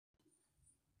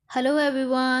Hello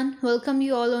everyone, welcome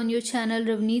you all on your channel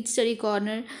Ravneet Study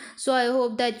Corner. So I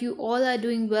hope that you all are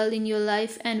doing well in your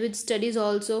life and with studies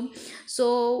also.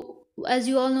 So as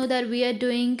you all know that we are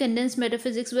doing condensed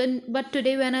metaphysics but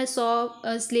today when I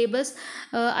saw syllabus,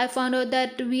 I found out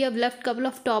that we have left couple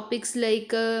of topics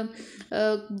like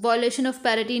violation of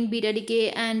parity in beta decay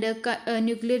and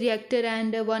nuclear reactor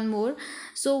and one more.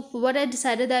 So what I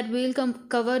decided that we'll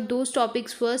cover those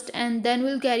topics first and then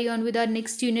we'll carry on with our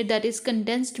next unit, that is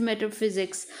condensed matter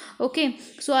physics. Okay,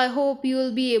 so I hope you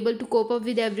will be able to cope up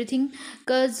with everything,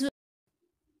 because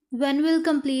when we'll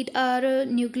complete our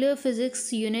nuclear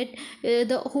physics unit,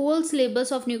 the whole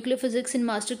syllabus of nuclear physics in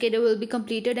master cadre will be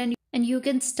completed, and you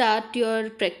can start your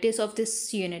practice of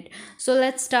this unit. So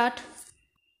let's start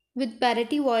with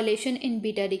parity violation in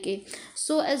beta decay.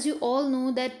 So as you all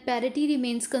know that parity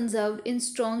remains conserved in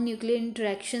strong nuclear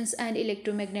interactions and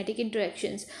electromagnetic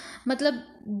interactions. मतलब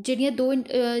ਜਿਹੜੀਆਂ ਦੋ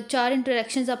ਚਾਰ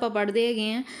interactions ਆਪਾਂ ਪੜ੍ਹਦੇ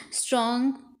ਹੈਗੇ ਆ,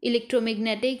 strong,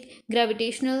 electromagnetic,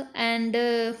 ਗ੍ਰੈਵੀਟੇਸ਼ਨਲ and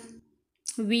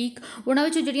week, ਉਹਨਾਂ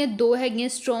ਵਿੱਚੋਂ ਜਿਹੜੀਆਂ ਦੋ ਹੈਗੀਆਂ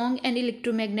ਸਟਰੋਂਗ ਐਂਡ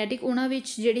ਇਲੈਕਟ੍ਰੋਮੈਗਨੈਟਿਕ, ਉਹਨਾਂ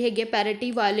ਵਿੱਚ ਜਿਹੜੀ ਹੈਗੀ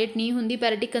ਪੈਰਿਟੀ ਵਾਇਲੇਟ ਨਹੀਂ ਹੁੰਦੀ,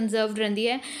 ਪੈਰਿਟੀ ਕੰਜ਼ਰਵਡ ਰਹਿੰਦੀ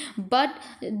ਹੈ। ਬਟ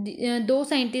ਦੋ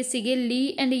ਸਾਇੰਟਿਸਟ ਸੀਗੇ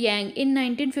ਲੀ ਐਂਡ ਯੈਂਗ ਇਨ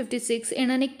 1956,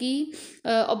 ਇਹਨਾਂ ਨੇ ਕੀ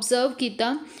ਓਬਜ਼ਰਵ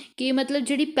ਕੀਤਾ ਕਿ ਮਤਲਬ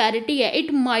ਜਿਹੜੀ ਪੈਰਿਟੀ ਹੈ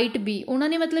ਇਟ ਮਾਈਟ ਬੀ, ਉਹਨਾਂ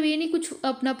ਨੇ ਮਤਲਬ ਇਹ ਨਹੀਂ ਕੁਛ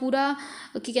ਆਪਣਾ ਪੂਰਾ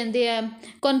ਕੀ ਕਹਿੰਦੇ ਆ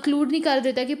ਕਨਕਲੂਡ ਨਹੀਂ ਕਰ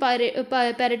ਦਿੱਤਾ ਕਿ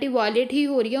ਪੈਰਿਟੀ ਵਾਇਲੇਟ ਹੀ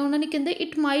ਹੋ ਰਹੀ ਹੈ। ਉਹਨਾਂ ਨੇ ਕਹਿੰਦੇ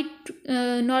it might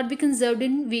not be ਕੰਜ਼ਰਵਡ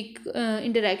in week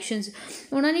interactions.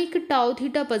 ਉਹਨਾਂ ਨੇ ਇੱਕ ਟਾਓ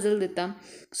ਥੀਟਾ ਪਜ਼ਲ ਦਿੱਤਾ।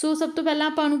 ਸੋ ਸਭ ਤੋਂ ਪਹਿਲਾਂ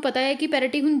ਆਪਾਂ ਨੂੰ ਪਤਾ ਹੈ ਕਿ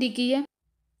ਪੈਰਿਟੀ ਹੁੰਦੀ ਕੀ ਹੈ,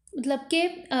 मतलब कि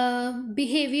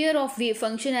behavior of wave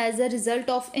function as a result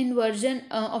of inversion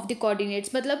of the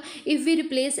coordinates। मतलब if we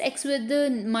replace x with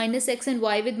minus x and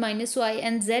y with minus y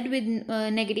and z with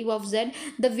negative of z,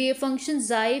 the wave function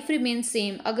xi remains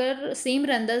same। अगर same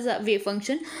रहता wave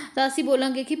function तो ਅਸੀਂ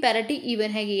ਬੋਲਾਂਗੇ कि parity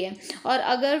even हैगी है। और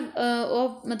अगर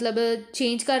ਉਹ मतलब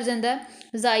change कर जाता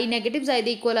xi ਨੈਗੇਟਿਵ xi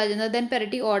ਦੇ ਇਕੁਅਲ ਆ ਜਾਂਦਾ, ਦੈਨ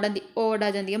ਪੈਰਿਟੀ ਔਡ ਆ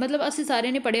ਜਾਂਦੀ ਹੈ। ਮਤਲਬ ਅਸੀਂ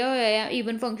ਸਾਰਿਆਂ ਨੇ ਪੜ੍ਹਿਆ ਹੋਇਆ ਆ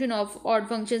even function of odd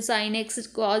function, sign X,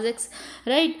 cause X,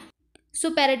 right. ਸੋ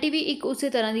ਪੈਰਿਟੀ ਵੀ ਇੱਕ ਉਸੇ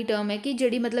ਤਰ੍ਹਾਂ ਦੀ ਟਰਮ ਹੈ ਕਿ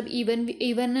ਜਿਹੜੀ ਮਤਲਬ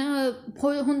ਈਵਨ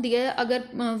ਹੁੰਦੀ ਹੈ ਅਗਰ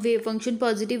ਵੇਵ ਫੰਕਸ਼ਨ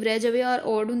ਪੋਜ਼ੀਟਿਵ ਰਹਿ ਜਾਵੇ, ਔਰ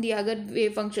ਔਡ ਹੁੰਦੀ ਹੈ ਅਗਰ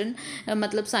ਵੇਵ ਫੰਕਸ਼ਨ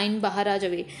ਮਤਲਬ ਸਾਈਨ ਬਾਹਰ ਆ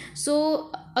ਜਾਵੇ। ਸੋ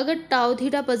ਅਗਰ ਟਾਓ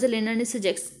ਥੀਟਾ ਪਜ਼ਲ ਇਹਨਾਂ ਨੇ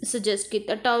ਸੁਜੈਸਟ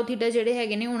ਕੀਤਾ, ਟਾਓ ਥੀਟਾ ਜਿਹੜੇ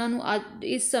ਹੈਗੇ ਨੇ ਉਹਨਾਂ ਨੂੰ ਅੱਜ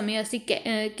ਇਸ ਸਮੇਂ ਅਸੀਂ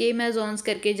ਕੇ ਮੈਜ਼ੋਨਸ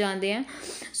ਕਰਕੇ ਜਾਣਦੇ ਹਾਂ।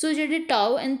 ਸੋ ਜਿਹੜੇ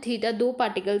ਟਾਓ ਐਂਡ ਥੀਟਾ ਦੋ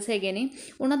ਪਾਰਟੀਕਲਸ ਹੈਗੇ ਨੇ,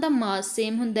 ਉਹਨਾਂ ਦਾ ਮਾਸ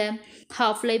ਸੇਮ ਹੁੰਦਾ ਹੈ,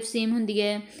 ਹਾਫ ਲਾਈਫ ਸੇਮ ਹੁੰਦੀ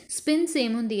ਹੈ, ਸਪਿਨ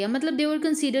ਸੇਮ ਹੁੰਦੀ ਹੈ, ਮਤਲਬ ਦੇ ਵਰ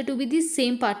consider to be the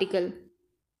same particle.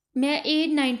 ਮੈਂ ਇਹ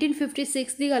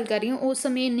 1956 ਦੀ ਗੱਲ ਕਰ ਰਹੀ ਹਾਂ। ਉਸ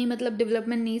ਸਮੇਂ ਇੰਨੀ ਮਤਲਬ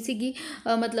ਡਿਵੈਲਪਮੈਂਟ ਨਹੀਂ ਸੀਗੀ,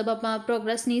 ਮਤਲਬ ਆਪਾਂ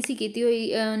ਪ੍ਰੋਗਰੈਸ ਨਹੀਂ ਸੀ ਕੀਤੀ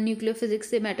ਹੋਈ ਨਿਊਕਲੀਅਰ ਫਿਜ਼ਿਕਸ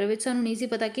ਦੇ ਮੈਟਰ ਵਿੱਚ। ਸਾਨੂੰ ਨਹੀਂ ਸੀ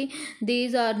ਪਤਾ ਕਿ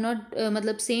ਦੇਜ਼ ਆਰ ਨਾਟ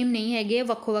ਮਤਲਬ ਸੇਮ ਨਹੀਂ ਹੈਗੇ,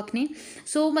 ਵੱਖੋ ਵੱਖ ਨੇ।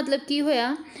 ਸੋ ਮਤਲਬ ਕੀ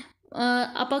ਹੋਇਆ,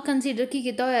 ਆਪਾਂ ਕੰਸੀਡਰ ਕੀ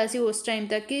ਕੀਤਾ ਹੋਇਆ ਸੀ ਉਸ ਟਾਈਮ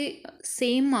ਤੱਕ ਕਿ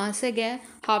ਸੇਮ ਮਾਸ ਹੈਗਾ,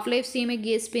 ਹਾਫ ਲਾਈਫ ਸੇਮ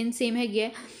ਹੈਗੀ ਹੈ, ਸਪਿਨ ਸੇਮ ਹੈਗੀ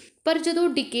ਹੈ, ਪਰ ਜਦੋਂ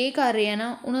ਡਿਕੇ ਕਰ ਰਹੇ ਆ ਨਾ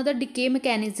ਉਹਨਾਂ ਦਾ ਡਿਕੇ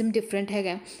ਮਕੈਨਿਜ਼ਮ ਡਿਫਰੈਂਟ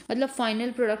ਹੈਗਾ। ਮਤਲਬ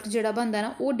ਫਾਈਨਲ ਪ੍ਰੋਡਕਟ ਜਿਹੜਾ ਬਣਦਾ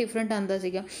ਨਾ ਉਹ ਡਿਫਰੈਂਟ ਆਉਂਦਾ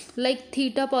ਸੀਗਾ। ਲਾਈਕ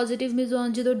ਥੀਟਾ ਪੋਜ਼ੀਟਿਵ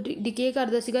ਮੈਜ਼ੋਨ ਜਦੋਂ ਡਿਕੇ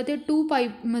ਕਰਦਾ ਸੀਗਾ ਅਤੇ 2 ਪਾਈ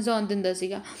ਮੈਜ਼ੋਨ ਦਿੰਦਾ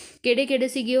ਸੀਗਾ। ਕਿਹੜੇ ਕਿਹੜੇ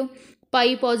ਸੀਗੇ ਉਹ?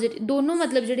 ਪਾਈ ਪੋਜ਼ੀਟਿਵ, ਦੋਨੋਂ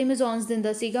ਮਤਲਬ ਜਿਹੜੇ ਮੈਜ਼ੋਨਸ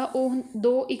ਦਿੰਦਾ ਸੀਗਾ ਉਹ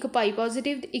ਦੋ, ਇੱਕ ਪਾਈ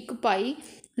ਪੋਜ਼ੀਟਿਵ ਅਤੇ ਇੱਕ ਪਾਈ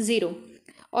ਜ਼ੀਰੋ।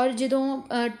 ਔਰ ਜਦੋਂ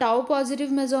ਟਾਓ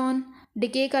ਪੋਜ਼ੀਟਿਵ ਮੈਜ਼ੋਨ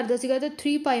ਡਿਕੇ ਕਰਦਾ ਸੀਗਾ ਤਾਂ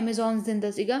 3 ਪਾਈ ਮੈਜ਼ੋਨਸ ਦਿੰਦਾ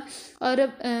ਸੀਗਾ। ਔਰ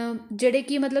ਜਿਹੜੇ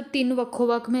ਕਿ ਮਤਲਬ ਤਿੰਨ ਵੱਖੋ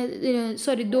ਵੱਖ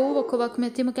ਦੋ ਵੱਖੋ ਵੱਖ ਮੈਂ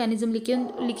ਇੱਥੇ ਮਕੈਨਿਜ਼ਮ ਲਿਖੇ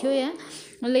ਹੋਏ ਆ,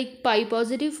 like Bhai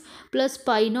positive plus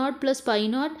Bhai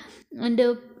not and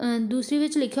ਦੂਸਰੀ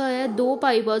ਵਿੱਚ ਲਿਖਿਆ ਹੋਇਆ 2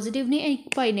 ਪਾਈ ਪੋਜ਼ੀਟਿਵ ਨੇ, 1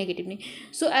 ਪਾਈ ਨੈਗੇਟਿਵ ਨੇ।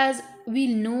 So as we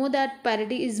no that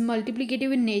ਪੈਰਿਟੀ is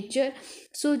ਮਲਟੀਪਲੀਕੇਟਿਵ in nature.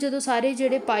 ਸੋ ਜਦੋਂ ਸਾਰੇ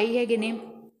ਜਿਹੜੇ ਪਾਈ ਹੈਗੇ ਨੇ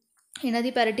ਇਹਨਾਂ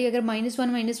ਦੀ ਪੈਰਿਟੀ ਅਗਰ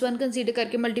 -1 ਕੰਸੀਡਰ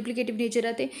ਕਰਕੇ ਮਲਟੀਪਲੀਕੇਟਿਵ ਨੇਚਰ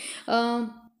ਹੈ, ਅਤੇ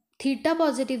ਥੀਟਾ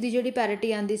ਪੋਜ਼ੀਟਿਵ ਦੀ ਜਿਹੜੀ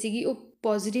ਪੈਰਿਟੀ ਆਉਂਦੀ ਸੀਗੀ ਉਹ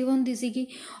ਪੋਜ਼ੀਟਿਵ ਹੁੰਦੀ ਸੀਗੀ,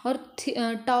 ਔਰ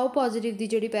ਟਾਓ ਪੋਜ਼ੀਟਿਵ ਦੀ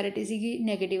ਜਿਹੜੀ ਪੈਰਿਟੀ ਸੀਗੀ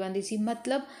ਨੈਗੇਟਿਵ ਆਉਂਦੀ ਸੀ।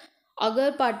 ਮਤਲਬ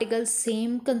ਅਗਰ ਪਾਰਟੀਕਲ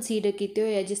ਸੇਮ ਕੰਸੀਡਰ ਕੀਤੇ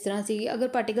ਹੋਏ ਆ ਜਿਸ ਤਰ੍ਹਾਂ ਸੀਗੀ, ਅਗਰ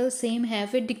ਪਾਰਟੀਕਲ ਸੇਮ ਹੈ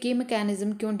ਫਿਰ ਡਿਕੇ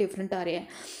ਮਕੈਨਿਜ਼ਮ ਕਿਉਂ ਡਿਫਰੈਂਟ ਆ ਰਿਹਾ?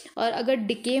 ਔਰ ਅਗਰ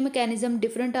ਡਿਕੇ ਮਕੈਨਿਜ਼ਮ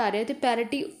ਡਿਫਰੈਂਟ ਆ ਰਿਹਾ ਅਤੇ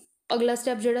ਪੈਰਿਟੀ ਅਗਲਾ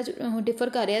ਸਟੈਪ ਜਿਹੜਾ ਡਿਫਰ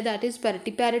ਕਰ ਰਿਹਾ ਦੈਟ ਇਜ਼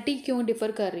ਪੈਰਿਟੀ ਕਿਉਂ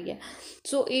ਡਿਫਰ ਕਰ ਰਹੀ ਹੈ?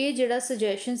 ਸੋ ਇਹ ਜਿਹੜਾ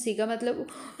ਸੁਜੈਸ਼ਨ ਸੀਗਾ ਮਤਲਬ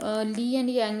ਲੀ ਐਂਡ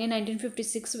ਯੰਗ ਨੇ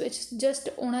 1956 ਵਿੱਚ ਜਸਟ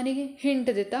ਉਹਨਾਂ ਨੇ ਹਿੰਟ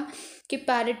ਦਿੱਤਾ ਕਿ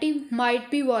ਪੈਰਿਟੀ ਮਾਈਟ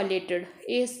ਬੀ ਵਾਇਲੇਟਡ।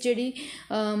 ਇਸ ਜਿਹੜੀ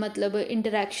ਮਤਲਬ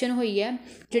ਇੰਟਰੈਕਸ਼ਨ ਹੋਈ ਹੈ,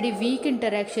 ਜਿਹੜੀ ਵੀਕ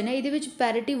ਇੰਟਰੈਕਸ਼ਨ ਹੈ, ਇਹਦੇ ਵਿੱਚ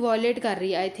ਪੈਰਿਟੀ ਵਾਇਲੇਟ ਕਰ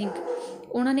ਰਹੀ ਹੈ ਆਈ ਥਿੰਕ।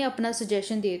 ਉਹਨਾਂ ਨੇ ਆਪਣਾ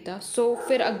ਸੁਜੈਸ਼ਨ ਦੇ ਦਿੱਤਾ। ਸੋ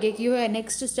ਫਿਰ ਅੱਗੇ ਕੀ ਹੋਇਆ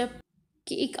ਨੈਕਸਟ ਸਟੈਪ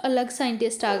कि एक अलग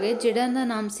साइंटिस्ट आ गए जिहड़ा दा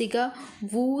नाम सीगा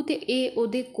वू, ते ये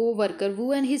ओहदे co-worker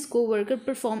Wu and his co-worker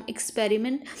perform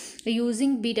experiment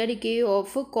using beta decay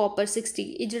of copper 60।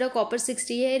 ये जिहड़ा कॉपर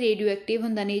 60 है रेडियो एक्टिव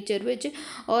हुंदा नेचर विच,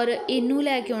 और इनू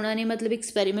लैके उन्होंने मतलब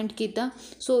एक्सपैरीमेंट किया।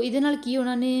 सो इहदे नाल की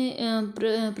उन्होंने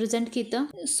प्रजेंट किया।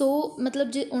 सो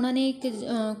मतलब जे उन्होंने एक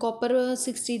कॉपर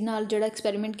 60 नाल जिहड़ा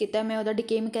एक्सपैरीमेंट किया, मैं उहदा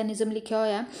डिके मैकेनिज्म लिखिया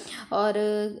होया, और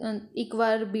एक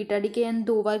बार beta decay and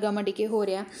 2 bar gamma decay हो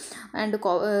रहा एंड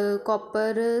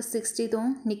कॉपर 60 तो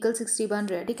निकल 60 बन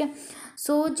रहा। ठीक है,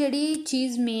 सो जिहड़ी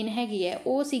चीज़ मेन हैगी है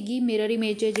वो सीगी मिरर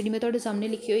इमेज है, जिहड़ी मैं तुहाडे सामने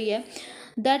लिखी हुई है।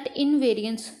 दैट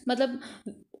इनवेरियंस मतलब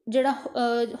जिहड़ा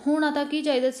होना तां की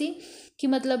चाहिदा सी कि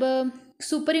मतलब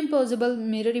सुपर इंपोजिबल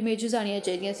मिरर इमेजिज आनियां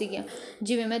चाहिदियां सीगियां,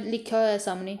 जिवें मैं लिखिया होया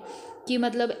सामने कि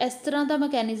मतलब इस तरह का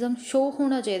मैकेनिज्म शो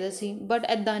होना चाहिए सी, बट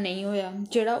इदां नहीं होया।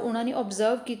 जिहड़ा उन्होंने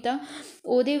ऑबजर्व किया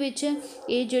ਉਹਦੇ ਵਿੱਚ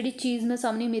ਇਹ ਜਿਹੜੀ चीज़ मैं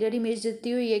सामने मिरर इमेज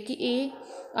ਦਿੱਤੀ हुई है कि ये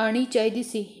आनी चाहिए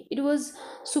सी, it was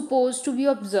suppose to be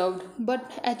ऑबजर्वड, but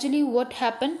actually what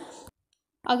happen.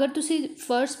 अगर तुसी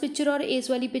फर्स्ट पिक्चर और इस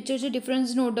वाली पिक्चर से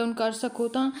डिफरेंस नोट डाउन कर सको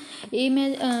तो ये मैं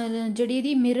जी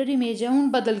ਇਹਦੀ मिरर इमेज है ਹੁਣ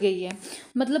बदल गई है।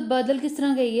 मतलब बदल किस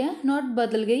तरह गई है, नॉट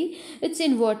बदल गई, इट्स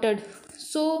इन्वर्टड।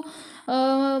 सो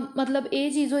मतलब ये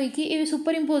चीज़ हुई कि ये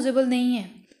सुपर इंपोजिबल नहीं है।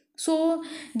 सो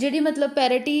जी मतलब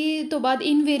पैरिटी तो बाद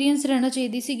इनवेरियंस रहना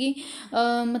चाहिए सी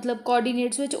मतलब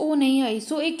कोआर्डीनेट्स विच वो नहीं आई।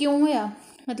 सो ये क्यों होया,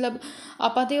 मतलब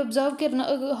आपां ते ऑबजर्व करना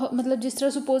मतलब जिस तरह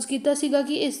सुपोज किया सीगा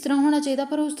कि इस तरह होना चाहिए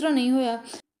पर उस तरह नहीं होया।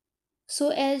 सो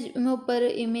एज मैं उपर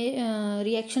इमेज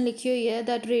रिएक्शन लिखी हुई है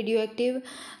दैट रेडियो एक्टिव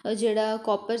जिहड़ा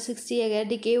कॉपर 60 है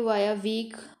डिके वाया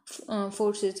वीक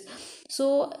फोर्सिस। सो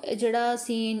जिहड़ा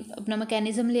असी अपना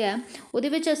मैकेनिज्म लिया ਉਹਦੇ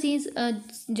ਵਿੱਚ ਅਸੀਂ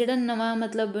ਜਿਹੜਾ ਨਵਾਂ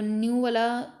मतलब न्यू वाला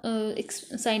एक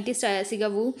साइंटिस्ट आया सीगा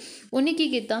वो ਉਹਨੇ ਕੀ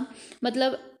ਕੀਤਾ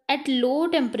मतलब एट लो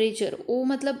टैंपरेचर ਉਹ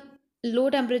मतलब लो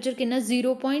टैंपरेचर कितना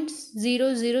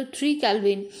 0.003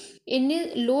 कैलविन इन्ने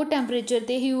लो टैंपरेचर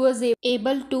ते he was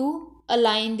able to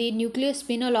align the nuclear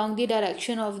spin along the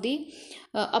direction of the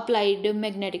applied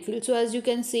magnetic field. So as you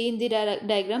can see in the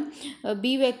diagram,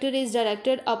 B vector is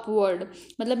directed upward,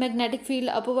 मतलब magnetic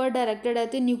field upward directed है,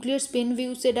 तो nuclear spin भी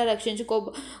उस direction च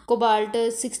cobalt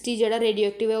 60 जिहड़ा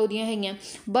radioactive है ਉਹਦੀਆਂ ਹੈਗੀਆਂ।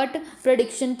 बट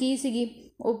प्रडिक्शन की सीगी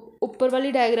उपर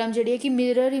वाली डायग्राम जी है कि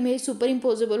मिरर इमेज सुपर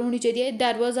इंपोजिबल होनी चाहिए,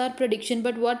 that was are prediction,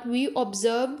 but what we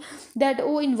observe that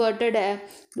वो इन्वर्टड है,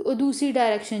 वो दूसरी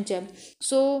डायरैक्शन च है।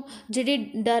 सो जी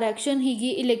डायरैक्शन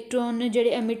हैगी इलैक्ट्रॉन जो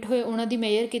एमिट होए उन्होंने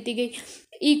मेजर की गई।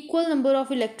 Equal number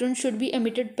of electron should be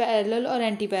emitted parallel और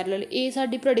एंटी पैरल, ये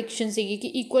साडी प्रडिक्शन सी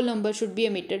कि equal number should be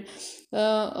emitted.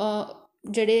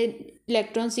 ਜਿਹੜੇ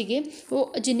ਇਲੈਕਟ੍ਰੋਨ ਸੀਗੇ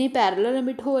ਉਹ ਜਿੰਨੇ ਪੈਰਲਲ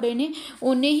ਐਮਿਟ ਹੋ ਰਹੇ ਨੇ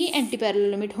ਉਨੇ ਹੀ ਐਂਟੀ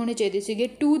ਪੈਰਲਲ ਐਮਿਟ ਹੋਣੇ ਚਾਹੀਦੇ ਸੀਗੇ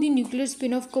to the nuclear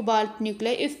spin of cobalt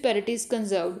ਨਿਊਕਲੀਆਈ if ਪੈਰਿਟੀ is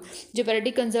ਕੰਜ਼ਰਵਡ। ਜੇ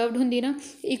ਪੈਰਿਟੀ ਕੰਜ਼ਰਵਡ ਹੁੰਦੀ ਨਾ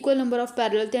ਇਕੁਅਲ ਨੰਬਰ ਆਫ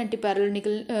ਪੈਰਲਲ ਅਤੇ ਐਂਟੀ ਪੈਰਲਲ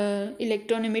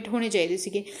ਇਲੈਕਟ੍ਰੋਨ ਐਮਿਟ ਹੋਣੇ ਚਾਹੀਦੇ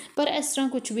ਸੀਗੇ, ਪਰ ਇਸ ਤਰ੍ਹਾਂ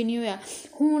ਕੁਛ ਵੀ ਨਹੀਂ ਹੋਇਆ।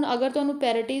 ਹੁਣ ਅਗਰ ਤੁਹਾਨੂੰ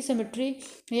ਪੈਰਿਟੀ ਸਿਮਿਟਰੀ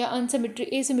ਜਾਂ ਅਨਸਿਮਿਟਰੀ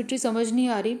ਇਹ ਸਿਮਿਟਰੀ ਸਮਝ ਨਹੀਂ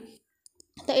ਆ ਰਹੀ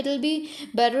ਤਾਂ it will be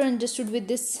better understood with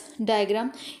this diagram.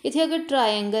 ਇੱਥੇ ਅਗਰ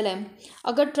ਟਰਾਇੰਗਲ ਹੈ,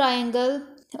 ਅਗਰ ਟਰਾਇੰਗਲ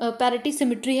पैरिटी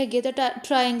सिमिट्री हैगी तो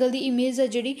ट्रायंगल की इमेज है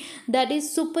जी दैट इज़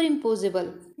सुपर इंपोजिबल,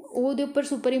 वो उपर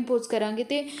सुपर इंपोज करा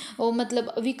तो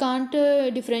मतलब we can't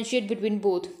differentiate between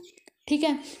both. ठीक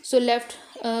है, सो लैफ्ट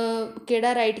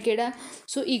केड़ा राइट केड़ा,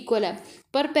 सो इक्वल है,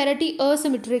 पर पैरिटी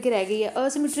असिमिट्रिक रह गई है,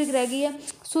 असिमिट्रिक रह गई है।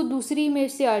 सो दूसरी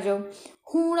इमेज से आ जाओ।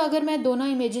 हूँ अगर मैं दोनों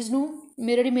इमेजिज नू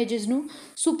मिरर इमेजिज नू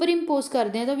सुपर इंपोज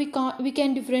करते हैं तो we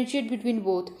can differentiate between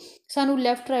both. सानू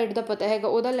लैफ्ट राइट का पता है,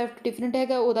 वह लैफ्ट डिफरेंट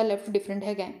है, वह लैफ्ट डिफरेंट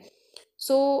है।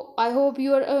 सो I hope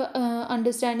you are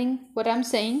understanding what I am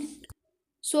saying.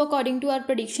 So according to our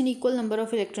prediction, equal number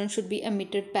of electrons should be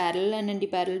emitted parallel and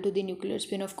anti-parallel to the nuclear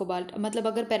spin of cobalt। मतलब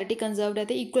अगर parity conserved है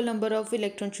तो equal number of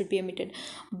electrons should be emitted,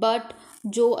 but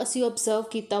जो असी observe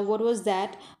किया what was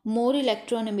that more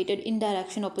electron emitted in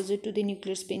direction opposite to the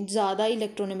nuclear spin, ज़्यादा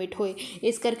electron emit होए,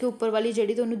 इस करके ऊपर वाली जी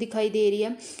तुहानू दिखाई दे रही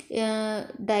है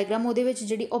डायग्राम ਉਹਦੇ ਵਿੱਚ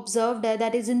ਜਿਹੜੀ observed है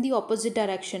that is in the opposite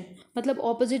direction, मतलब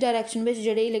opposite direction ਵਿੱਚ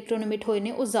ਜਿਹੜੇ electron emit ਹੋਏ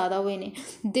ਨੇ ਉਹ ज़्यादा ਹੋਏ ने,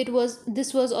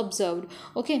 this was observed।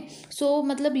 okay, so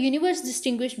मतलब universe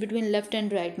distinguish between left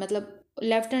and right, मतलब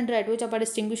लैफ्ट एंड राइट विच आप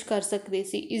डिस्टिंग्विश कर सकते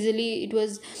सी easily, it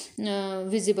was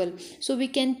visible. So we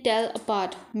can tell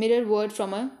apart mirror word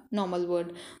from a normal word,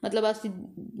 मतलब अस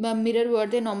mirror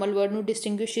word के normal word नू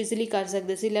distinguish easily कर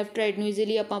सकते सी, left right नू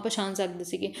ईजिली आप पछाण सकते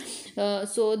सी।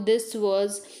 So this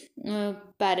was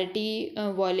parity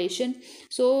violation.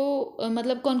 सो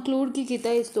मतलब कनकलूड की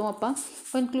किया इस तो आप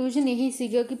कंकलूजन यही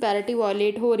सीगा कि पैरिटी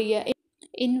वायलेट हो रही है।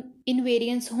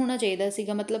 ਇਨਵੇਰੀਅੰਸ ਹੋਣਾ ਚਾਹੀਦਾ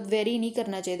ਸੀਗਾ, ਮਤਲਬ ਵੈਰੀ ਨਹੀਂ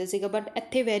ਕਰਨਾ ਚਾਹੀਦਾ ਸੀਗਾ, ਬਟ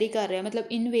ਇੱਥੇ ਵੈਰੀ ਕਰ ਰਿਹਾ, ਮਤਲਬ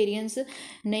ਇਨਵੇਰੀਅੰਸ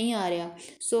ਨਹੀਂ ਆ ਰਿਹਾ।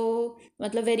 ਸੋ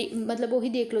ਮਤਲਬ ਵੈਰੀ ਮਤਲਬ ਉਹੀ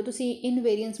ਦੇਖ ਲਓ ਤੁਸੀਂ,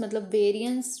 ਇਨਵੇਰੀਅੰਸ ਮਤਲਬ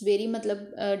ਵੇਰੀਅੰਸ ਵੇਰੀ ਮਤਲਬ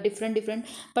ਡਿਫਰੈਂਟ,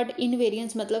 ਬਟ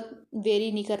ਇਨਵੇਰੀਅੰਸ ਮਤਲਬ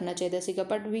ਵੇਰੀ ਨਹੀਂ ਕਰਨਾ ਚਾਹੀਦਾ ਸੀਗਾ।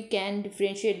 But we can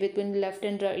differentiate between left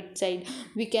end right side,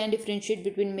 we can differentiate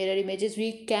between mirror images, we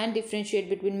can differentiate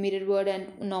between mirror word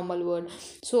and normal word.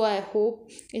 So I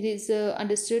hope it is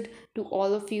understood to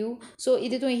all of you. So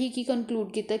ਇਹਦੇ ਤੋਂ ਇਹੀ ਕੀ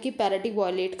conclude ਕੀਤਾ ਕਿ ਪੈਰਿਟੀ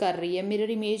violet ਕਰ ਰਹੀ ਹੈ, mirror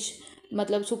image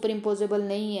ਮਤਲਬ super ਇੰਪੋਜ਼ੇਬਲ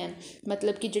ਨਹੀਂ ਹੈ,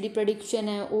 ਮਤਲਬ ਕਿ ਜਿਹੜੀ ਪ੍ਰੈਡਿਕਸ਼ਨ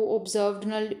ਹੈ ਉਹ ਓਬਜ਼ਰਵਡ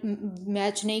ਨਾਲ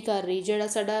ਮੈਚ ਨਹੀਂ ਕਰ ਰਹੀ। ਜਿਹੜਾ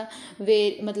ਸਾਡਾ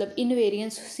ਮਤਲਬ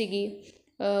ਇਨਵੇਰੀਅੰਸ ਸੀਗੀ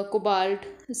ਕੋਬਾਲਟ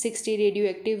 60 ਰੇਡੀਓ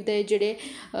ਐਕਟਿਵ ਦੇ ਜਿਹੜੇ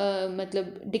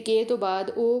ਮਤਲਬ ਡਿਕੇ ਤੋਂ ਬਾਅਦ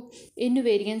ਉਹ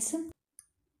ਇਨਵੇਰੀਅੰਸ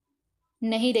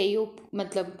ਨਹੀਂ ਰਹੀ, ਉਹ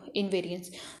ਮਤਲਬ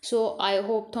ਇਨਵੇਰੀਅੰਸ। ਸੋ ਆਈ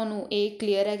ਹੋਪ ਤੁਹਾਨੂੰ ਇਹ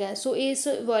ਕਲੀਅਰ ਹੈਗਾ। ਸੋ ਇਸ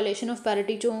ਵਾਇਲੇਸ਼ਨ ਆਫ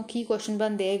ਪੈਰਿਟੀ 'ਚੋਂ ਕੀ ਕੁਐਸਚਨ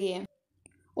ਬਣਦੇ ਹੈਗੇ ਆ,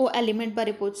 ਉਹ ਐਲੀਮੈਂਟ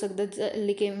ਬਾਰੇ ਪੁੱਛ ਸਕਦਾ,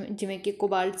 ਜਿਵੇਂ ਕਿ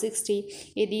ਕੋਬਾਲਟ 60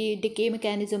 ਇਹਦੀ ਡਿਕੇ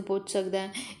ਮਕੈਨਿਜ਼ਮ ਪੁੱਛ ਸਕਦਾ,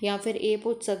 ਜਾਂ ਫਿਰ ਇਹ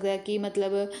ਪੁੱਛ ਸਕਦਾ ਕਿ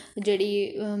ਮਤਲਬ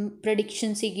ਜਿਹੜੀ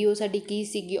ਪ੍ਰੈਡਿਕਸ਼ਨ ਸੀਗੀ ਉਹ ਸਾਡੀ ਕੀ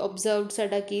ਸੀਗੀ, ਓਬਜ਼ਰਵਡ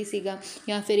ਸਾਡਾ ਕੀ ਸੀਗਾ,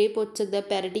 ਜਾਂ ਫਿਰ ਇਹ ਪੁੱਛ ਸਕਦਾ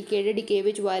ਪੈਰਿਟੀ ਕਿਹੜੇ ਡਿਕੇ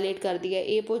ਵਿੱਚ ਵਾਇਲੇਟ ਕਰਦੀ ਹੈ।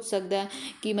 ਇਹ ਪੁੱਛ ਸਕਦਾ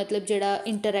ਕਿ ਮਤਲਬ ਜਿਹੜਾ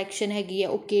ਇੰਟਰੈਕਸ਼ਨ ਹੈਗੀ ਆ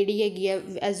ਉਹ ਕਿਹੜੀ ਹੈਗੀ ਆ,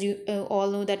 as you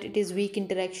all no that it is week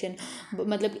interaction.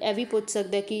 ਮਤਲਬ ਇਹ ਵੀ ਪੁੱਛ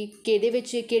ਸਕਦਾ ਕਿ ਕਿਹਦੇ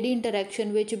ਵਿੱਚ ਕਿਹੜੀ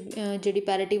ਇੰਟਰੈਕਸ਼ਨ ਵਿੱਚ ਜਿਹੜੀ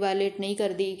ਪੈਰਿਟੀ ਵਾਇਲੇਟ ਨਹੀਂ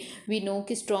ਕਰਦੀ। ਵੀ ਨੋ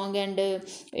ਕਿ ਸਟਰੋਂਗ ਐਂਡ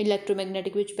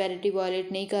ਇਲੈਕਟ੍ਰੋਮੈਗਨੈਟਿਕ ਵਿੱਚ ਪੈਰਿਟੀ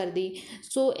ਵਾਇਲੇਟ ਨਹੀਂ ਕਰਦੀ।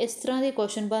 ਸੋ ਇਸ ਤਰ੍ਹਾਂ ਦੇ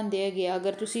ਕੁਐਸਚਨ ਬਣਦੇ ਹੈਗੇ ਆ।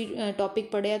 ਅਗਰ ਤੁਸੀਂ ਟੋਪਿਕ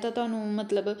ਪੜ੍ਹਿਆ ਤਾਂ ਤੁਹਾਨੂੰ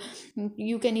ਮਤਲਬ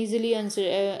you can easily answer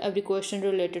every question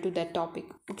related to that topic.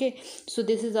 Okay, so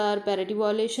this is R ਪੈਰਿਟੀ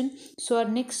violation. So R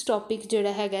next topic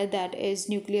ਜਿਹੜਾ ਹੈਗਾ ਦੈਟ ਇਜ਼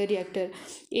ਨਿਊਕਲੀਅਰ ਰਿਐਕਟਰ।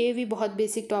 ਇਹ ਵੀ ਬਹੁਤ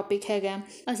ਬੇਸਿਕ ਟੋਪਿਕ ਹੈਗਾ,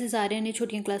 ਅਸੀਂ ਸਾਰਿਆਂ ਨੇ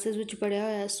ਛੋਟੀਆਂ ਕਲਾਸਿਸ ਵਿੱਚ ਪੜ੍ਹਿਆ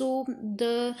ਹੋਇਆ। ਸੋ ਦ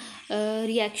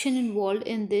reaction involved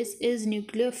in this is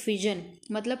nuclear ਫਿਜ਼ਨ,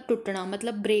 ਮਤਲਬ ਟੁੱਟਣਾ,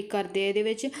 ਮਤਲਬ ਬ੍ਰੇਕ ਕਰਦੇ। ਇਹਦੇ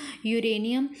ਵਿੱਚ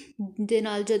ਯੂਰੇਨੀਅਮ ਦੇ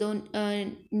ਨਾਲ ਜਦੋਂ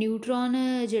ਨਿਊਟਰੋਨ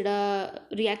ਜਿਹੜਾ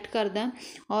ਰਿਐਕਟ ਕਰਦਾ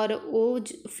ਔਰ ਉਹ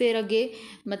ਫਿਰ ਅੱਗੇ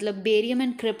ਮਤਲਬ ਬੇਰੀਅਮ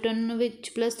ਐਂਡ ਕ੍ਰਿਪਟਨ ਵਿੱਚ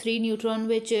 +3 ਨਿਊਟਰੋਨ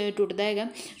ਵਿੱਚ ਟੁੱਟਦਾ ਹੈਗਾ।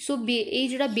 ਸੋ ਇਹ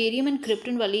ਜਿਹੜਾ ਬੇਰੀਅਮ ਐਂਡ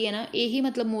ਕ੍ਰਿਪਟਨ ਵਾਲੀ ਹੈ ਨਾ, ਇਹੀ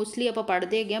ਮਤਲਬ ਮੋਸਟਲੀ ਆਪਾਂ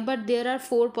ਪੜ੍ਹਦੇ ਹੈਗੇ ਹਾਂ। But there R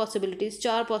 4 possibilities,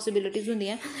 4 possibilities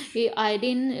ਹੁੰਦੀਆਂ। ਇਹ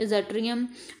ਆਇਡੀਨ, ਜ਼ੈਟਰੀਅਮ,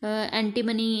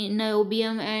 ਐਂਟੀਮਨੀ,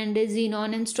 ਨਾਇਓਬੀਅਮ ਐਂਡ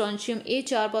ਜ਼ੀਨੋਨ ਐਂਡ ਸਟ੍ਰੋਂਸ਼ੀਅਮ, ਇਹ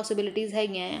 4 ਪੋਸੀਬਿਲਿਟੀਜ਼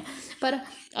ਹੈਗੀਆਂ ਆ। ਪਰ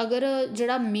ਅਗਰ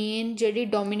ਜਿਹੜਾ ਮੇਨ ਜਿਹੜੀ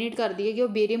ਡੋਮੀਨੇਟ ਕਰਦੀ ਹੈਗੀ ਉਹ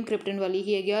ਬੇਰੀਅਮ ਕ੍ਰਿਪਟਨ ਵਾਲੀ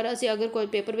ਹੀ ਹੈਗੀ, ਔਰ ਅਸੀਂ ਅਗਰ ਕੋਈ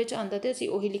ਪੇਪਰ ਵਿੱਚ ਆਉਂਦਾ ਤਾਂ ਅਸੀਂ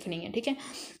ਉਹੀ ਲਿਖਣੀ ਹੈ। ਠੀਕ ਹੈ,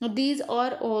 these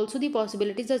are also the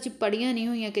possibilities. ਅਸੀਂ ਪੜ੍ਹੀਆਂ ਨਹੀਂ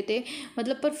ਹੋਈਆਂ ਕਿਤੇ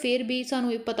ਮਤਲਬ, ਪਰ ਫਿਰ ਵੀ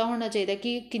ਸਾਨੂੰ ਇਹ ਪਤਾ ਹੋਣਾ ਚਾਹੀਦਾ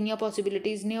ਕਿ ਕਿੰਨੀਆਂ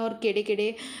ਪੋਸੀਬਿਲਿਟੀਜ਼ ਨੇ ਔਰ ਕਿਹੜੇ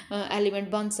ਕਿਹੜੇ ਐਲੀਮੈਂਟ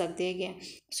ਬਣ ਸਕਦੇ ਹੈਗੇ ਆ।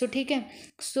 ਸੋ ਠੀਕ ਹੈ,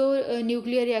 ਸੋ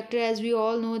nuclear reactor as we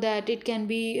all no that it can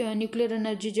be nuclear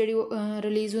energy ਜਿਹੜੀ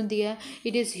ਰਿਲੀਜ਼ ਹੁੰਦੀ ਹੈ,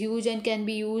 it is huge and can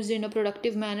be used in a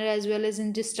productive manner as well as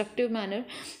in destructive manner.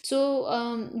 So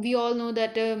we all no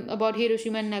that about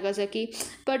Hiroshima and Nagasaki.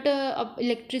 But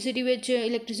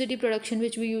electricity production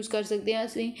ਵਿੱਚ ਵੀ use ਕਰ ਸਕਦੇ ਹਾਂ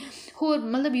ਅਸੀਂ। ਹੋਰ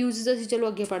ਮਤਲਬ uses ਅਸੀਂ ਚਲੋ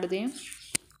ਅੱਗੇ ਪੜ੍ਹਦੇ ਹਾਂ।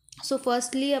 ਸੋ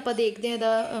ਫਸਟਲੀ ਆਪਾਂ ਦੇਖਦੇ ਹਾਂ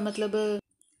ਇਹਦਾ ਮਤਲਬ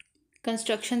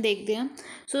ਕੰਸਟਰਕਸ਼ਨ ਦੇਖਦੇ ਹਾਂ।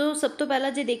 ਸੋ ਸਭ ਤੋਂ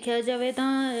ਪਹਿਲਾਂ ਜੇ ਦੇਖਿਆ ਜਾਵੇ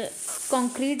ਤਾਂ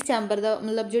ਕੰਕਰੀਟ ਚੈਂਬਰ ਦਾ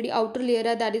ਮਤਲਬ ਜਿਹੜੀ ਆਊਟਰ ਲੇਅਰ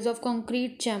ਹੈ that is of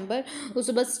concrete chamber. ਉਸ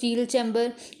ਤੋਂ ਬਾਅਦ ਸਟੀਲ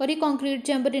ਚੈਂਬਰ। ਔਰ ਇਹ ਕੰਕਰੀਟ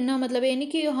ਚੈਂਬਰ ਇੰਨਾ ਮਤਲਬ ਇਹ ਨਹੀਂ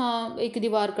ਕਿ ਹਾਂ ਇੱਕ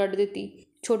ਦੀਵਾਰ ਕੱਢ ਦਿੱਤੀ,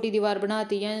 ਛੋਟੀ ਦੀਵਾਰ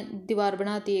ਬਣਾਤੀ ਜਾਂ ਦੀਵਾਰ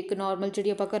ਬਣਾਤੀ ਇੱਕ ਨੋਰਮਲ ਜਿਹੜੀ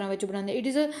ਆਪਾਂ ਘਰਾਂ ਵਿੱਚ ਬਣਾਉਂਦੇ। It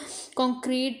is a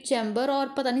concrete chamber ਔਰ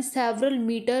ਪਤਾ ਨਹੀਂ ਸੈਵਰਲ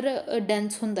ਮੀਟਰ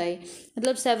ਡੈਂਸ ਹੁੰਦਾ ਹੈ,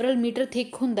 ਮਤਲਬ ਸੈਵਰਲ ਮੀਟਰ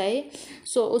ਥਿਕ ਹੁੰਦਾ ਹੈ।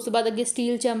 ਸੋ ਉਸ ਤੋਂ ਬਾਅਦ ਅੱਗੇ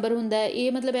ਸਟੀਲ ਚੈਂਬਰ ਹੁੰਦਾ ਹੈ।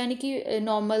 ਇਹ ਮਤਲਬ ਇਹ ਨਹੀਂ ਕਿ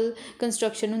ਨੋਰਮਲ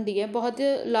ਕੰਸਟਰਕਸ਼ਨ ਹੁੰਦੀ ਹੈ, ਬਹੁਤ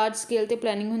ਲਾਰਜ ਸਕੇਲ 'ਤੇ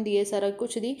ਪਲੈਨਿੰਗ ਹੁੰਦੀ ਹੈ ਸਾਰਾ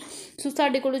ਕੁਛ ਦੀ। ਸੋ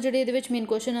ਸਾਡੇ ਕੋਲ ਜਿਹੜੇ ਇਹਦੇ ਵਿੱਚ ਮੇਨ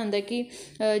ਕੁਐਸਚਨ ਆਉਂਦਾ ਕਿ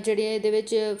ਜਿਹੜੇ ਇਹਦੇ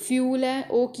ਵਿੱਚ ਫਿਊਲ ਹੈ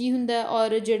ਉਹ ਕੀ ਹੁੰਦਾ,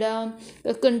 ਔਰ ਜਿਹੜਾ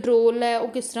ਕੰਟਰੋਲ ਹੈ ਉਹ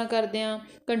ਕਿਸ ਤਰ੍ਹਾਂ ਕਰਦੇ ਹਾਂ।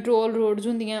 ਕੰਟਰੋਲ ਰੋਡਸ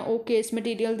ਹੁੰਦੀਆਂ ਉਹ ਕਿਸ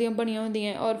ਮਟੀਰੀਅਲ ਦੀਆਂ ਬਣੀਆਂ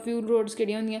ਹੁੰਦੀਆਂ, ਔਰ ਫਿਊਲ ਰੋਡਸ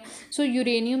ਕਿਹੜੀਆਂ ਹੁੰਦੀਆਂ। ਸੋ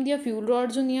ਯੂਰੇਨੀਅਮ ਦੀਆਂ ਫਿਊਲ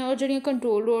ਰੋਡਸ ਹੁੰਦੀਆਂ, ਔਰ ਜਿਹੜੀਆਂ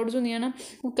ਕੰਟਰੋਲ ਰੋਡਸ ਹੁੰਦੀਆਂ ਨਾ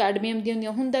ਉਹ ਕੈਡਮੀਅਮ ਦੀਆਂ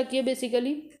ਹੁੰਦੀਆਂ। ਹੁੰਦਾ ਕੀ ਹੈ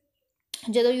ਬੇਸਿਕਲੀ,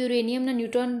 ਜਦੋਂ ਯੂਰੇਨੀਅਮ ਨਾਲ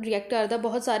ਨਿਊਟਰੋਨ ਰਿਐਕਟ ਕਰਦਾ,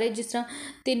 ਬਹੁਤ ਸਾਰੇ ਜਿਸ ਤਰ੍ਹਾਂ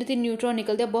 3 ਨਿਊਟਰੋਨ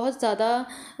ਨਿਕਲਦੇ ਆ, ਬਹੁਤ ਜ਼ਿਆਦਾ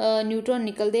ਨਿਊਟਰੋਨ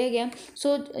ਨਿਕਲਦੇ ਹੈਗੇ ਆ।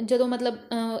 ਸੋ ਜਦੋਂ ਮਤਲਬ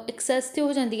ਐਕਸੈਸ 'ਤੇ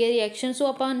ਹੋ ਜਾਂਦੀ ਹੈ ਰਿਐਕਸ਼ਨ, ਸੋ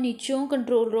ਆਪਾਂ ਨੀਚੋਂ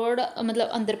ਕੰਟਰੋਲ ਰੋਡ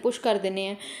ਮਤਲਬ ਅੰਦਰ ਪੁਸ਼ ਕਰ ਦਿੰਦੇ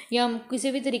ਹਾਂ, ਜਾਂ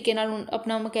ਕਿਸੇ ਵੀ ਤਰੀਕੇ ਨਾਲ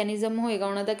ਆਪਣਾ ਮਕੈਨਿਜ਼ਮ ਹੋਏਗਾ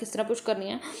ਉਹਨਾਂ ਦਾ ਕਿਸ ਤਰ੍ਹਾਂ ਪੁਸ਼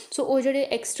ਕਰਨੀ ਆ। ਸੋ ਉਹ ਜਿਹੜੇ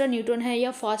ਐਕਸਟਰਾ ਨਿਊਟਰੋਨ ਹੈ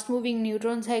ਜਾਂ ਫਾਸਟ ਮੂਵਿੰਗ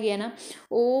ਨਿਊਟਰੋਨਸ ਹੈਗੇ ਆ ਨਾ,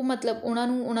 ਉਹ ਮਤਲਬ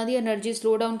ਉਹਨਾਂ ਦੀ ਐਨਰਜੀ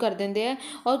ਸਲੋ ਡਾਊਨ ਕਰ ਦਿੰਦੇ ਆ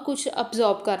ਔਰ ਕੁਛ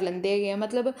ਅਬਜ਼ੋਰਬ ਕਰ ਲੈਂਦੇ ਹੈਗੇ ਆ,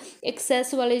 ਮਤਲਬ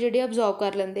ਐਕਸੈਸ ਵਾਲੇ ਜਿਹੜੇ ਅਬਜ਼ੋਰਬ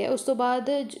ਕਰ ਲੈਂਦੇ ਆ। ਉਸ ਤੋਂ ਬਾਅਦ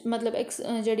ਮਤਲਬ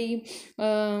ਜਿਹੜੀ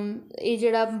ਇਹ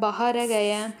ਜਿਹੜਾ ਬਾਹਰ ਹੈਗਾ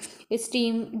ਆ, ਇਹ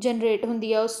ਸਟੀਮ ਜਨਰੇਟ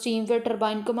ਹੁੰਦੀ ਆ, ਉਹ ਸਟੀਮ ਫਿਰ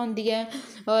ਟਰਬਾਈਨ ਘੁਮਾਉਂਦੀ ਹੈ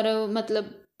ਔਰ ਮਤਲਬ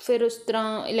ਫਿਰ ਉਸ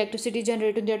ਤਰ੍ਹਾਂ ਇਲੈਕਟ੍ਰੀਸਿਟੀ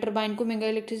ਜਨਰੇਟ ਹੁੰਦੀ ਹੈ, ਟਰਬਾਈਨ ਘੁੰਮੇਗਾ,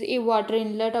 ਇਲੈਕਟ੍ਰੀਸਿਟੀ। ਇਹ ਵਾਟਰ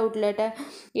ਇਨਲੈਟ ਆਊਟਲੈਟ ਹੈ।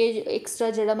 ਇਹ ਐਕਸਟਰਾ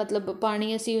ਜਿਹੜਾ ਮਤਲਬ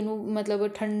ਪਾਣੀ ਅਸੀਂ ਉਹਨੂੰ ਮਤਲਬ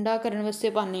ਠੰਡਾ ਕਰਨ ਵਾਸਤੇ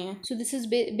ਪਾਉਂਦੇ ਹਾਂ। ਸੋ ਦਿਸ ਇਜ਼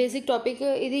ਬੇਸਿਕ ਟੋਪਿਕ।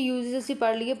 ਇਹਦੇ ਯੂਜ਼ਸ ਅਸੀਂ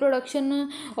ਪੜ੍ਹ ਲਈਏ। ਪ੍ਰੋਡਕਸ਼ਨ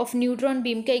ਆਫ ਨਿਊਟਰੋਨ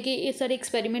ਬੀਮ, ਕਿ ਇਹ ਸਾਰੇ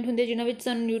ਐਕਸਪੈਰੀਮੈਂਟ ਹੁੰਦੇ ਜਿਨ੍ਹਾਂ ਵਿੱਚ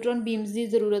ਸਾਨੂੰ ਨਿਊਟਰੋਨ ਬੀਮਸ ਦੀ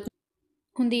ਜ਼ਰੂਰਤ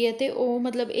ਹੁੰਦੀ ਹੈ, ਤੇ ਉਹ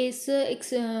ਮਤਲਬ ਇਸ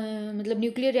ਮਤਲਬ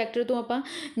ਨਿਊਕਲੀਅਰ ਰਿਐਕਟਰ ਤੋਂ ਆਪਾਂ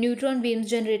ਨਿਊਟਰੋਨ ਬੀਮਸ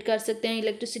ਜਨਰੇਟ ਕਰ ਸਕਦੇ ਹਾਂ,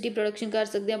 ਇਲੈਕਟ੍ਰਿਸਿਟੀ ਪ੍ਰੋਡਕਸ਼ਨ ਕਰ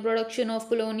ਸਕਦੇ ਹਾਂ, ਪ੍ਰੋਡਕਸ਼ਨ ਆਫ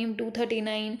ਪੋਲੋਨੀਅਮ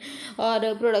 239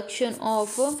 ਔਰ ਪ੍ਰੋਡਕਸ਼ਨ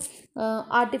ਆਫ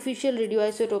ਆਰਟੀਫਿਸ਼ੀਅਲ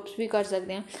ਰੇਡੀਓਆਈਸੋਟੋਪਸ ਵੀ ਕਰ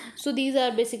ਸਕਦੇ ਹਾਂ। ਸੋ ਦੀਜ਼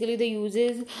ਆਰ ਬੇਸਿਕਲੀ ਦ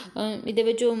ਯੂਜ਼ਿਸ। ਇਹਦੇ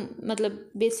ਵਿੱਚੋਂ ਮਤਲਬ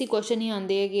ਬੇਸਿਕ ਕੁਐਸਚਨ ਹੀ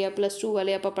ਆਉਂਦੇ ਹੈਗੇ ਆ, +2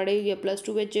 ਵਾਲੇ ਆਪਾਂ ਪੜ੍ਹੇ ਹੈਗੇ ਆ।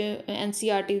 +2 ਵਿੱਚ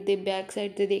NCERT ਦੇ ਬੈਕ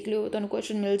ਸਾਈਡ 'ਤੇ ਦੇਖ ਲਿਓ, ਤੁਹਾਨੂੰ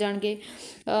ਕੁਐਸਚਨ ਮਿਲ ਜਾਣਗੇ।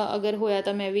 ਅਗਰ ਹੋਇਆ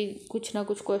ਤਾਂ ਮੈਂ ਵੀ ਕੁਛ ਨਾ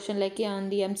ਕੁਛ ਕੁਐਸਚਨ ਲੈ ਕੇ ਆਉਣ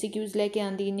ਦੀ, MCQs ਲੈ ਕੇ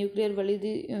ਆਉਣ ਦੀ ਨਿਊਕਲੀਅਰ ਵਾਲੀ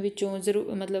ਦੇ ਵਿੱਚੋਂ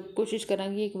ਜ਼ਰੂਰ ਮਤਲਬ ਕੋਸ਼ਿਸ਼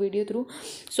ਕਰਾਂਗੀ ਇੱਕ ਵੀਡੀਓ ਥਰੂ।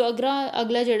 ਸੋ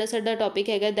ਅਗਲਾ ਜਿਹੜਾ ਸਾਡਾ ਟੋਪਿਕ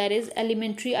ਹੈਗਾ, that is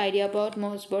elementary idea about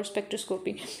ਮੋਸਬੋਰ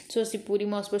spectroscopy. ਸੋ ਅਸੀਂ ਪੂਰੀ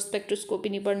ਮੋਸਬੋਰ ਸਪੈਕਟ੍ਰੋਸਕੋਪੀ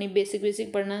ਨਹੀਂ ਪੜ੍ਹਨੀ, ਬੇਸਿਕ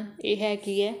ਪੜ੍ਹਨਾ। ਇਹ ਹੈ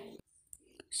ਕੀ ਹੈ?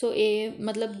 ਸੋ ਇਹ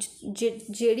ਮਤਲਬ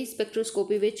ਜਿਹੜੀ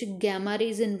ਸਪੈਕਟ੍ਰੋਸਕੋਪੀ ਵਿੱਚ ਗੈਮਾ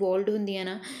ਰੇਜ਼ ਇਨਵੋਲਵਡ ਹੁੰਦੀਆਂ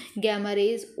ਨਾ, ਗੈਮਾ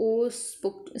ਰੇਜ਼, ਉਹ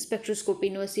ਸਪੈਕਟ੍ਰੋਸਕੋਪੀ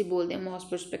ਨੂੰ ਅਸੀਂ ਬੋਲਦੇ ਹਾਂ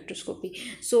ਮੋਸਬੋਰ spectroscopy.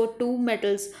 So 2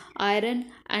 metals iron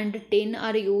and tin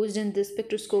R used in this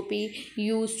spectroscopy,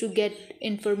 use to get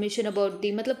information about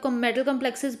the ਮਤਲਬ ਮੈਟਲ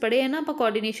ਕੰਪਲੈਕਸਿਸ ਪੜ੍ਹੇ ਆ ਨਾ ਆਪਾਂ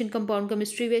ਕੋਆਰਡੀਨੇਸ਼ਨ ਕੰਪਾਊਂਡ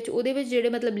ਕੈਮਿਸਟਰੀ ਵਿੱਚ, ਉਹਦੇ ਵਿੱਚ ਜਿਹੜੇ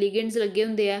ਮਤਲਬ ਲਿਗੈਂਡਸ ਲੱਗੇ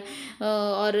ਹੁੰਦੇ ਆ,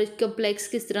 ਔਰ ਕੰਪਲੈਕਸ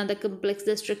ਕਿਸ ਤਰ੍ਹਾਂ ਦਾ, ਕੰਪਲੈਕਸ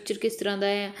ਦਾ ਸਟਰਕਚਰ ਕਿਸ ਤਰ੍ਹਾਂ ਦਾ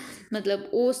ਹੈ, ਮਤਲਬ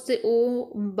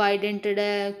ਉਹ ਬਾਈਡੈਂਟਡ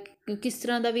ਹੈ, ਕਿਸ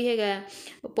ਤਰ੍ਹਾਂ ਦਾ ਵੀ ਹੈਗਾ,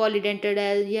 ਪੋਲੀਡੈਂਟਡ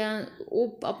ਹੈ, ਜਾਂ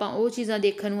ਉਹ ਆਪਾਂ ਉਹ ਚੀਜ਼ਾਂ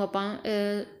ਦੇਖਣ ਨੂੰ ਆਪਾਂ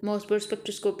ਮੋਸਬੋਰ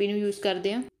ਸਪੈਕਟ੍ਰੋਸਕੋਪੀ ਨੂੰ ਯੂਜ਼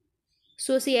ਕਰਦੇ ਹਾਂ।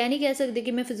 ਸੋ ਅਸੀਂ ਇਹ ਨਹੀਂ ਕਹਿ ਸਕਦੇ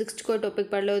ਕਿ ਮੈਂ ਫਿਜ਼ਿਕਸ 'ਚ ਕੋਈ ਟੋਪਿਕ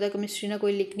ਪੜ੍ਹ ਲਿਆ ਉਹਦਾ ਕੈਮਿਸਟਰੀ ਨਾਲ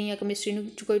ਕੋਈ ਲਿੰਕ ਨਹੀਂ, ਜਾਂ ਕੈਮਿਸਟਰੀ ਨੂੰ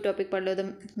 'ਚ ਕੋਈ ਟੋਪਿਕ ਪੜ੍ਹ ਲਿਆ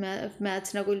ਉਹਦਾ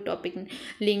ਮੈਥਸ ਨਾਲ ਕੋਈ ਟੋਪਿਕ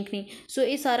ਲਿੰਕ ਨਹੀਂ। ਸੋ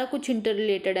ਇਹ ਸਾਰਾ ਕੁਛ ਇੰਟਰ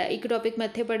ਰਿਲੇਟਡ ਹੈ। ਇੱਕ ਟੋਪਿਕ ਮੈਂ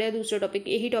ਇੱਥੇ ਪੜ੍ਹਿਆ, ਦੂਸਰਾ ਟੋਪਿਕ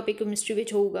ਇਹੀ ਟੋਪਿਕ ਕੈਮਿਸਟਰੀ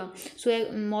ਵਿੱਚ ਹੋਊਗਾ। ਸੋ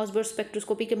ਇਹ ਮੋਸਬੋਰ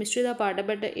ਸਪੈਕਟ੍ਰੋਸਕੋਪੀ ਕੈਮਿਸਟਰੀ ਦਾ ਪਾਰਟ ਹੈ,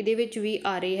 ਬਟ ਇਹਦੇ ਵਿੱਚ ਵੀ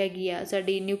ਆ ਰਹੀ ਹੈਗੀ ਆ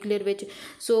ਸਾਡੀ ਨਿਊਕਲੀਅਰ ਵਿੱਚ।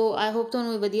 ਸੋ ਆਈ ਹੋਪ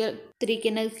ਤੁਹਾਨੂੰ ਵਧੀਆ ਤਰੀਕੇ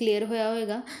ਨਾਲ ਕਲੀਅਰ ਹੋਇਆ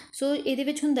ਹੋਏਗਾ। ਸੋ ਇਹਦੇ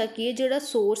ਵਿੱਚ ਹੁੰਦਾ ਕੀ ਹੈ, ਜਿਹੜਾ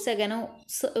ਸੋਰਸ ਹੈਗਾ ਨਾ,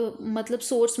 ਮਤਲਬ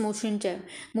ਸੋਰਸ ਮੋਸ਼ਨ 'ਚ ਹੈ,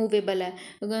 ਮੂਵੇਬਲ ਹੈ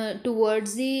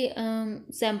ਟੂਵਰਡਸ ਦੀ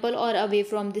ਸੈਂਪਲ ਔਰ ਅਵੇ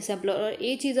ਫਰੋਮ ਦੀ ਸੈਂਪਲ। ਔਰ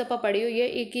ਇਹ ਚੀਜ਼ ਆਪਾਂ ਪੜ੍ਹੀ ਹੋਈ ਹੈ।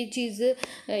 ਇੱਕ ਹੀ ਚੀਜ਼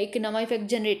ਇੱਕ ਨਵਾਂ ਇਫੈਕਟ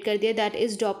ਜਨਰੇਟ ਕਰਦੀ ਹੈ, ਦੈਟ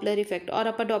ਇਜ਼ ਡੋਪਲਰ ਇਫੈਕਟ। ਔਰ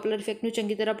ਆਪਾਂ ਡੋਪਲਰ ਇਫੈਕਟ ਨੂੰ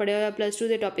ਚੰਗੀ ਤਰ੍ਹਾਂ ਪੜ੍ਹਿਆ ਹੋਇਆ +2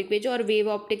 ਦੇ ਟੋਪਿਕ ਵਿੱਚ, ਔਰ ਵੇਵ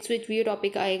ਆਪਟਿਕਸ ਵਿੱਚ ਵੀ ਇਹ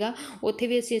ਟੋਪਿਕ ਆਏਗਾ, ਉੱਥੇ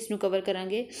ਵੀ ਅਸੀਂ ਇਸ ਨੂੰ ਕਵਰ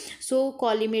ਕਰਾਂਗੇ। ਸੋ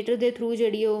ਕੋਲੀਮੇਟਰ ਦੇ ਥਰੂ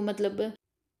ਜਿਹੜੀ ਉਹ ਮਤਲਬ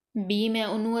ਬੀਮ ਹੈ,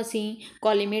 ਉਹਨੂੰ ਅਸੀਂ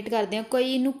ਕੋਲੀਮੇਟ ਕਰਦੇ ਹਾਂ।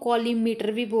 ਕਈ ਇਹਨੂੰ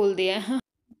ਕੋਲੀਮੀਟਰ ਵੀ ਬੋਲਦੇ ਆ।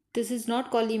 This is not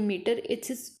ਕੋਲੀਮੀਟਰ,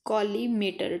 it's is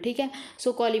ਕੋਲੀਮੇਟਰ, ਠੀਕ ਹੈ।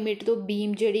 ਸੋ ਕੋਲੀਮੇਟਰ ਤੋਂ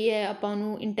ਬੀਮ ਜਿਹੜੀ ਹੈ ਆਪਾਂ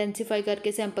ਉਹਨੂੰ ਇੰਟੈਂਸੀਫਾਈ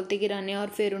ਕਰਕੇ ਸੈਂਪਲ 'ਤੇ ਗਿਰਾਉਂਦੇ ਹਾਂ, ਔਰ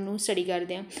ਫਿਰ ਉਹਨੂੰ ਸਟੱਡੀ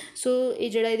ਕਰਦੇ ਹਾਂ। ਸੋ ਇਹ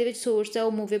ਜਿਹੜਾ ਇਹਦੇ ਵਿੱਚ ਸੋਰਸ ਹੈ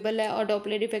ਉਹ ਮੂਵੇਬਲ ਹੈ, ਔਰ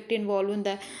ਡੋਪਲਰ ਇਫੈਕਟ ਇਨਵੋਲਵ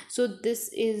ਹੁੰਦਾ ਹੈ। ਸੋ ਦਿਸ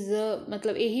ਇਜ਼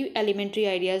ਮਤਲਬ ਇਹੀ ਐਲੀਮੈਂਟਰੀ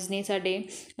ਆਈਡੀਆਜ਼ ਨੇ ਸਾਡੇ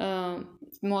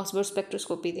ਮੋਸਬੋਰ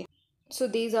ਸਪੈਕਟ੍ਰੋਸਕੋਪੀ ਦੇ। ਸੋ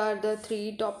these are the 3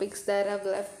 topics that have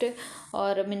left.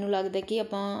 ਔਰ ਮੈਨੂੰ ਲੱਗਦਾ ਕਿ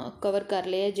ਆਪਾਂ ਕਵਰ ਕਰ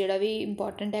ਲਏ ਜਿਹੜਾ ਵੀ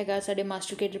ਇੰਪੋਰਟੈਂਟ ਹੈਗਾ ਸਾਡੇ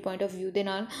master cadre point of view ਦੇ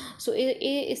ਨਾਲ। ਸੋ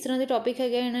ਇਹ ਇਸ ਤਰ੍ਹਾਂ ਦੇ ਟੋਪਿਕ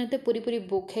ਹੈਗੇ ਇਹਨਾਂ 'ਤੇ ਪੂਰੀ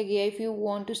ਬੁੱਕ ਹੈਗੀ ਹੈ। If you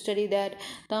want to study that,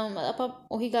 ਤਾਂ ਆਪਾਂ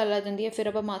ਉਹੀ ਗੱਲ ਆ ਜਾਂਦੀ ਹੈ, ਫਿਰ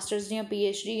ਆਪਾਂ ਮਾਸਟਰਸ ਜਾਂ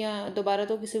PhD ਜਾਂ ਦੁਬਾਰਾ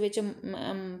ਤੋਂ ਕਿਸੇ ਵਿੱਚ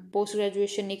ਪੋਸਟ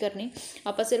ਗ੍ਰੈਜੂਏਸ਼ਨ ਨਹੀਂ ਕਰਨੀ।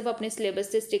 ਆਪਾਂ ਸਿਰਫ ਆਪਣੇ ਸਿਲੇਬਸ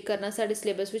 'ਤੇ ਸਟਿਕ ਕਰਨਾ, ਸਾਡੇ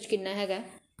ਸਿਲੇਬਸ ਵਿੱਚ ਕਿੰਨਾ ਹੈਗਾ।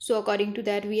 So according to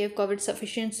that we have covered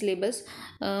sufficient syllabus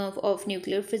of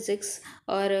nuclear physics.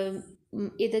 ਔਰ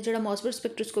ਇਹਦਾ ਜਿਹੜਾ ਮੋਸਬੋਰ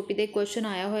ਸਪੈਕਟ੍ਰੋਸਕੋਪੀ ਦਾ ਕੁਐਸਚਨ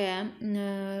ਆਇਆ ਹੋਇਆ,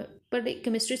 ਬਟ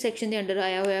ਕੈਮਿਸਟਰੀ ਸੈਕਸ਼ਨ ਦੇ ਅੰਡਰ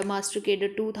ਆਇਆ ਹੋਇਆ, ਮਾਸਟਰ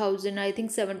ਕੇਡਰ 2000 ਆਈ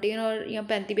ਥਿੰਕ 17 ਔਰ ਜਾਂ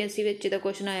 35 ਵਿੱਚ ਇਹਦਾ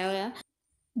ਕੁਐਸਚਨ ਆਇਆ ਹੋਇਆ,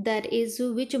 that is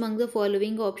which among the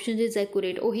following option is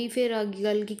accurate. ਉਹੀ ਫਿਰ ਅੱਗੇ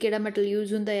ਗੱਲ ਕਿ ਕਿਹੜਾ ਮੈਟਲ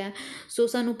ਯੂਜ਼ ਹੁੰਦਾ ਆ। ਸੋ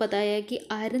ਸਾਨੂੰ ਪਤਾ ਹੈ ਕਿ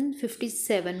ਆਇਰਨ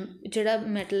 57 ਜਿਹੜਾ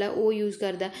ਮੈਟਲ ਹੈ ਉਹ ਯੂਜ਼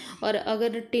ਕਰਦਾ, ਔਰ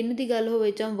ਅਗਰ ਟਿਨ ਦੀ ਗੱਲ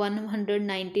ਹੋਵੇ ਤਾਂ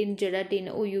 119 ਜਿਹੜਾ ਟਿਨ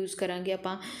ਉਹ ਯੂਜ਼ ਕਰਾਂਗੇ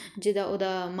ਆਪਾਂ, ਜਿਹਦਾ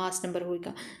ਉਹਦਾ ਮਾਸ ਨੰਬਰ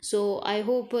ਹੋਏਗਾ। ਸੋ ਆਈ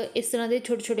ਹੋਪ ਇਸ ਤਰ੍ਹਾਂ ਦੇ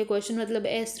ਛੋਟੇ ਕੁਐਸਚਨ, ਮਤਲਬ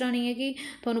ਇਸ ਤਰ੍ਹਾਂ ਨਹੀਂ ਹੈ ਕਿ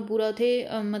ਤੁਹਾਨੂੰ ਪੂਰਾ ਉੱਥੇ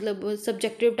ਮਤਲਬ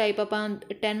ਸਬਜੈਕਟਿਵ ਟਾਈਪ ਆਪਾਂ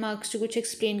 10 ਮਾਰਕਸ 'ਚ ਕੁਛ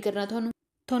ਐਕਸਪਲੇਨ ਕਰਨਾ,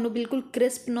 ਤੁਹਾਨੂੰ ਬਿਲਕੁਲ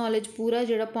ਕ੍ਰਿਸਪ ਨੌਲੇਜ, ਪੂਰਾ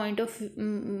ਜਿਹੜਾ ਪੁਆਇੰਟ ਆਫ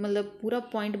ਮਤਲਬ ਪੂਰਾ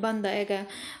ਪੁਆਇੰਟ ਬਣਦਾ ਹੈਗਾ,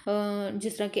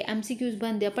 ਜਿਸ ਤਰ੍ਹਾਂ ਕਿ MCQs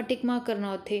ਬਣਦੇ, ਆਪਾਂ ਟਿਕ ਮਾਰਕ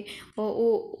ਕਰਨਾ ਉੱਥੇ,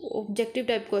 ਉਹ ਓਬਜੈਕਟਿਵ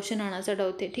ਟਾਈਪ ਕੁਐਸਚਨ ਆਉਣਾ ਸਾਡਾ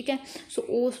ਉੱਥੇ, ਠੀਕ ਹੈ। ਸੋ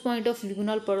ਉਸ ਪੁਆਇੰਟ ਆਫ ਵਿਊ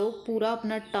ਨਾਲ ਪੜ੍ਹੋ, ਪੂਰਾ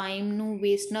ਆਪਣਾ ਟਾਈਮ ਨੂੰ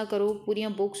ਵੇਸਟ ਨਾ ਕਰੋ ਪੂਰੀਆਂ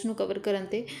ਬੁੱਕਸ ਨੂੰ ਕਵਰ ਕਰਨ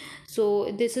 'ਤੇ। ਸੋ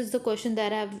this is the question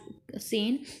that have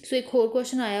seen. ਸੋ ਇੱਕ ਹੋਰ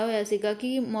ਕੁਐਸਚਨ ਆਇਆ ਹੋਇਆ ਸੀਗਾ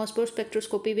ਕਿ ਮੋਸਬੋਰ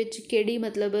ਸਪੈਕਟ੍ਰੋਸਕੋਪੀ ਵਿੱਚ ਕਿਹੜੀ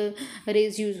ਮਤਲਬ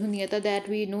ਰੇਜ਼ ਯੂਜ਼ ਹੁੰਦੀਆਂ, ਤਾਂ that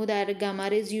we no that Gama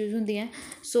raise use ਹੁੰਦੀਆਂ।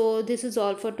 ਸੋ this is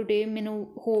all for today. ਮੈਨੂੰ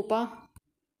ਹੋਪ ਆ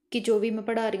ਕਿ ਜੋ ਵੀ ਮੈਂ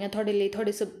ਪੜ੍ਹਾ ਰਹੀ ਹਾਂ ਤੁਹਾਡੇ ਲਈ,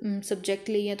 ਤੁਹਾਡੇ ਸਬਜੈਕਟ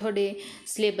ਲਈ, ਜਾਂ ਤੁਹਾਡੇ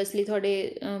ਸਿਲੇਬਸ ਲਈ,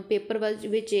 ਤੁਹਾਡੇ ਪੇਪਰ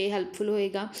ਵਿੱਚ ਇਹ ਹੈਲਪਫੁਲ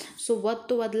ਹੋਏਗਾ। ਸੋ ਵੱਧ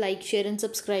ਤੋਂ ਵੱਧ ਲਾਈਕ, ਸ਼ੇਅਰ ਐਂਡ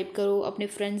ਸਬਸਕ੍ਰਾਈਬ ਕਰੋ, ਆਪਣੇ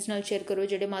ਫਰੈਂਡਸ ਨਾਲ ਸ਼ੇਅਰ ਕਰੋ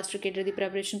ਜਿਹੜੇ ਮਾਸਟਰ ਕੇਡਰ ਦੀ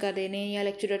ਪ੍ਰੈਪਰੇਸ਼ਨ ਕਰ ਰਹੇ ਨੇ, ਜਾਂ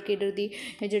ਲੈਕਚਰਰ ਕੇਡਰ ਦੀ,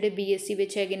 ਜਾਂ ਜਿਹੜੇ BSc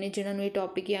ਵਿੱਚ ਹੈਗੇ ਨੇ ਜਿਨ੍ਹਾਂ ਨੂੰ ਇਹ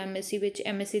ਟੋਪਿਕ, ਜਾਂ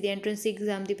MSc ਦੀ ਐਂਟਰੈਂਸ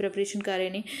ਐਗਜ਼ਾਮ ਦੀ ਪ੍ਰੈਪਰੇਸ਼ਨ ਕਰ ਰਹੇ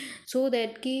ਨੇ। ਸੋ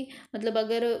ਦੈਟ ਕਿ ਮਤਲਬ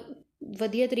ਅਗਰ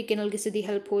ਵਧੀਆ ਤਰੀਕੇ ਨਾਲ ਕਿਸੇ ਦੀ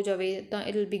ਹੈਲਪ ਹੋ ਜਾਵੇ ਤਾਂ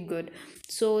it will be good.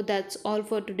 So that's all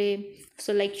for today.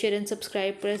 So like, share and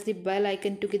subscribe, press the bell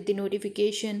icon to get the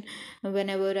notification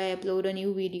whenever I upload a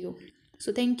new video.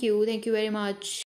 So thank you very much.